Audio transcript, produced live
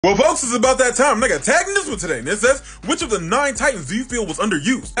Well, folks, it's about that time. I got tagging this one today, and it says, which of the 9 Titans do you feel was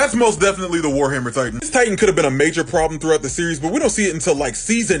underused? That's most definitely the Warhammer Titan. This Titan could have been a major problem throughout the series, but we don't see it until like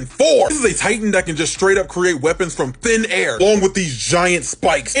season 4. This is a Titan that can just straight up create weapons from thin air, along with these giant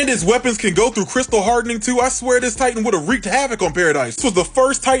spikes. And his weapons can go through crystal hardening too. I swear this Titan would have wreaked havoc on Paradise. This was the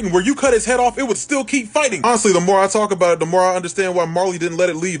first Titan where you cut his head off, it would still keep fighting. Honestly, the more I talk about it, the more I understand why Marley didn't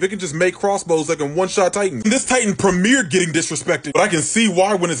let it leave. It can just make crossbows that can one-shot Titans. And this Titan premiered getting disrespected, but I can see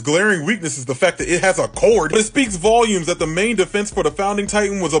why when its glaring weakness is the fact that it has a cord. But it speaks volumes that the main defense for the founding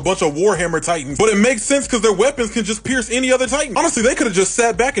Titan was a bunch of Warhammer Titans. But it makes sense because their weapons can just pierce any other Titan. Honestly, they could have just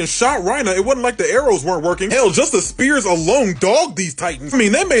sat back and shot Rhina. It wasn't like the arrows weren't working. Hell, just the spears alone dogged these Titans. I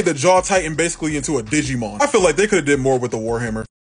mean, they made the Jaw Titan basically into a Digimon. I feel like they could have did more with the Warhammer.